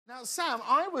Now, Sam,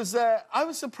 I was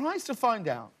surprised to find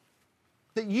out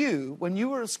that you, when you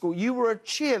were at school, you were a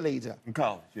cheerleader. In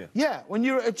college, yeah. Yeah, when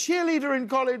you were a cheerleader in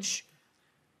college,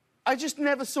 I just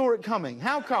never saw it coming.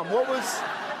 How come? What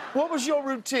was your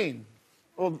routine?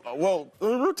 Well,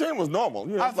 the routine was normal.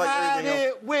 You know, I've like had everything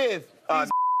it with else.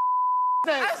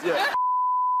 these Yeah,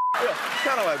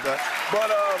 kind of like that. But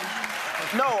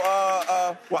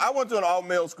well, I went to an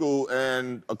all-male school,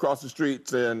 and across the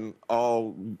street's an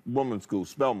all-woman school,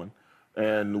 Spelman,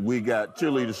 and we got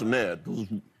cheerleaders from there. This was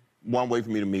one way for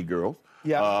me to meet girls.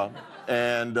 Yeah.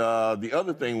 The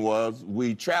other thing was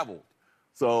we traveled.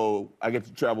 So I get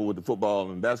to travel with the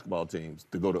football and basketball teams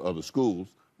to go to other schools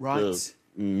to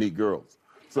meet girls.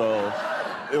 So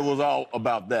it was all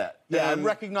about that. Yeah, I'm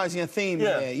recognizing a theme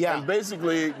here. Yeah. And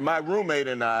basically, my roommate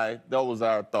and I, that was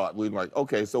our thought. We were like,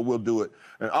 okay, so we'll do it.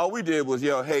 And all we did was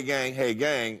yell, hey,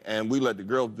 gang, and we let the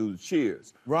girls do the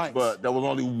cheers. Right. But there was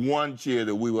only one cheer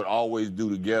that we would always do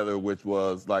together, which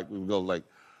was like, we would go like,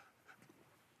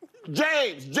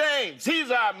 James,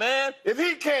 he's our man. If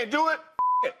he can't do it,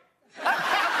 it.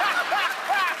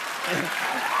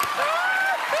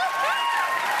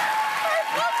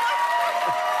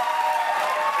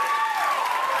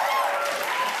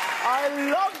 I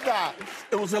love that.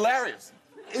 It was hilarious.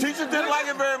 Teachers didn't like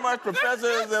it very much.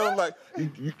 Professors, they were like,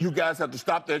 you guys have to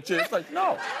stop that cheer. It's like,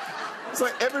 no. It's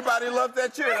like everybody loved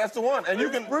that cheer. That's the one. And you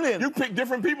can you pick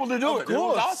different people to do it. It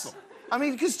was awesome. I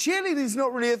mean, because cheerleading is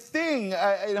not really a thing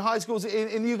in high schools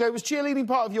in the UK. Was cheerleading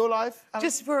part of your life?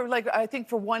 Just for, like, I think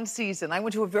for one season. I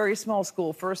went to a very small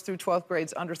school, 1st through 12th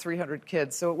grades, under 300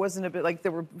 kids. So it wasn't a bit like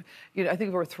there were, you know, I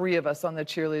think there were 3 of us on the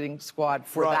cheerleading squad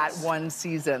for that one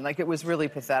season. Like, it was really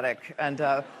pathetic. And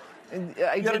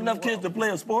you got enough kids to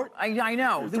play a sport? I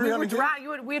know.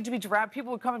 We had to be drafted.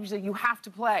 People would come up and say, you have to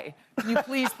play. Can you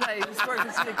please play the sport?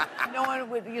 No one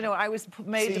would, you know, I was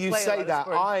made to play you say that.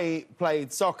 sport. I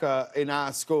played soccer in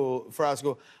our school, for our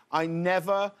school. I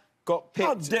never got picked.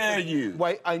 How dare you?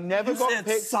 Wait, I never got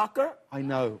picked. Soccer? I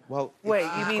know. Well, wait,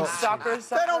 you mean soccer?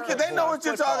 They don't care. They know what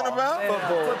you're talking about.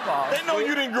 Football. They know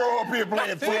you didn't grow up here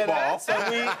playing football. So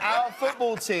our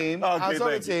football team,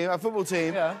 our football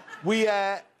team,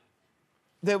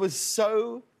 there was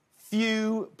so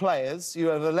few players. You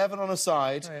had 11 on a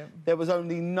side. Right. There was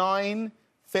only 9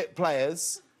 fit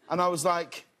players. And I was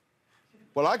like,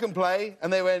 well, I can play.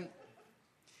 And they went,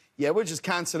 yeah, we'll just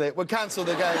cancel it. We'll cancel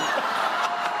the game.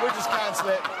 We'll just cancel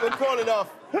it. We'll call it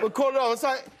off. We'll call it off. It's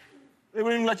like... They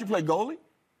wouldn't even let you play goalie?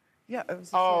 Yeah. It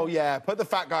was yeah. Put the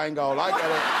fat guy in goal. I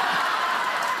get it.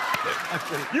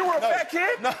 You were a fat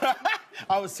kid? No.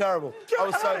 I was terrible. I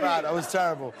was so bad. I was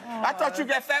terrible. I thought you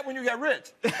got fat when you got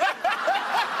rich.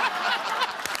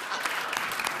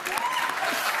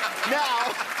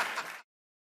 Now...